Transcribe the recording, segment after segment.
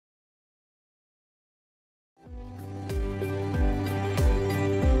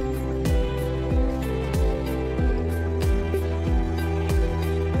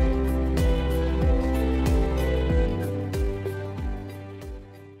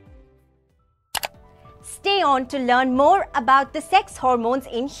Stay on to learn more about the sex hormones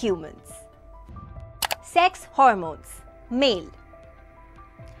in humans. Sex hormones. Male.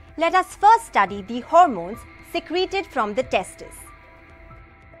 Let us first study the hormones secreted from the testes.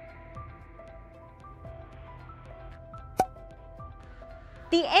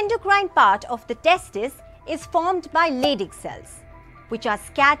 The endocrine part of the testis is formed by Leydig cells, which are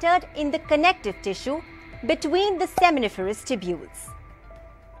scattered in the connective tissue between the seminiferous tubules.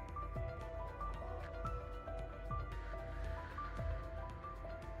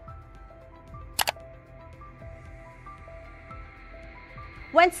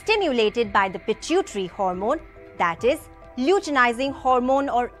 When stimulated by the pituitary hormone, that is, luteinizing hormone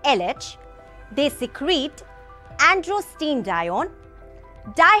or LH, they secrete androstenedione,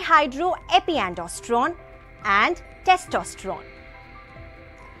 dihydroepiandrosterone and testosterone.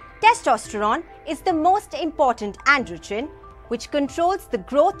 Testosterone is the most important androgen which controls the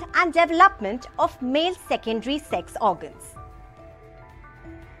growth and development of male secondary sex organs.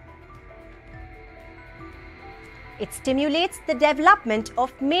 It stimulates the development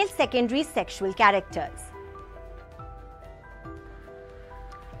of male secondary sexual characters.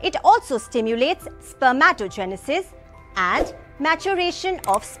 It also stimulates spermatogenesis and maturation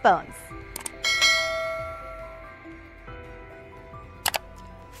of sperms.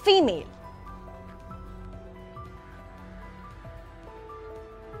 Female.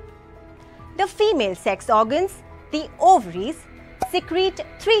 The female sex organs, the ovaries, secrete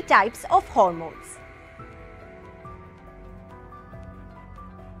 3 types of hormones.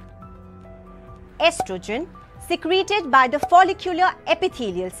 Estrogen, secreted by the follicular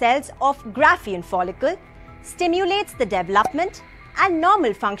epithelial cells of Graafian follicle, stimulates the development and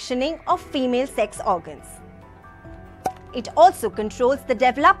normal functioning of female sex organs. It also controls the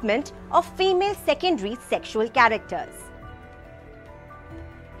development of female secondary sexual characters.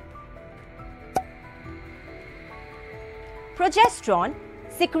 Progesterone,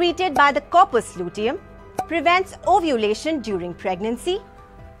 secreted by the corpus luteum, prevents ovulation during pregnancy,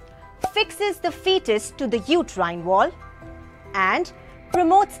 fixes the fetus to the uterine wall, and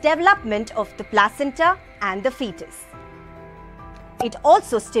promotes development of the placenta and the fetus. It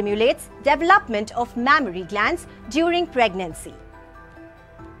also stimulates development of mammary glands during pregnancy.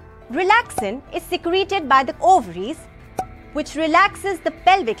 Relaxin is secreted by the ovaries, which relaxes the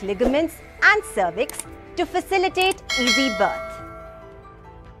pelvic ligaments and cervix to facilitate easy birth.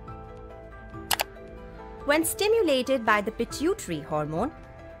 When stimulated by the pituitary hormone,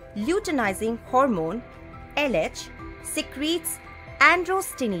 luteinizing hormone LH secretes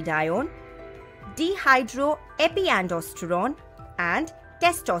androstenedione, dihydroepiandrosterone and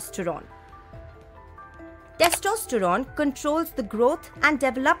testosterone. Testosterone controls the growth and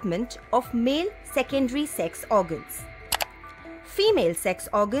development of male secondary sex organs. Female sex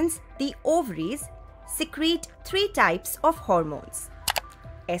organs, the ovaries, secrete 3 types of hormones.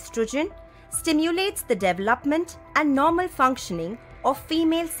 Estrogen stimulates the development and normal functioning of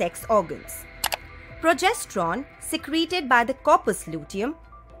female sex organs. Progesterone, secreted by the corpus luteum,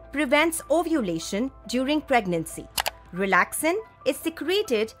 prevents ovulation during pregnancy. Relaxin is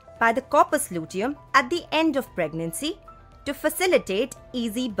secreted by the corpus luteum at the end of pregnancy to facilitate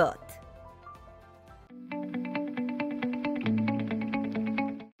easy birth.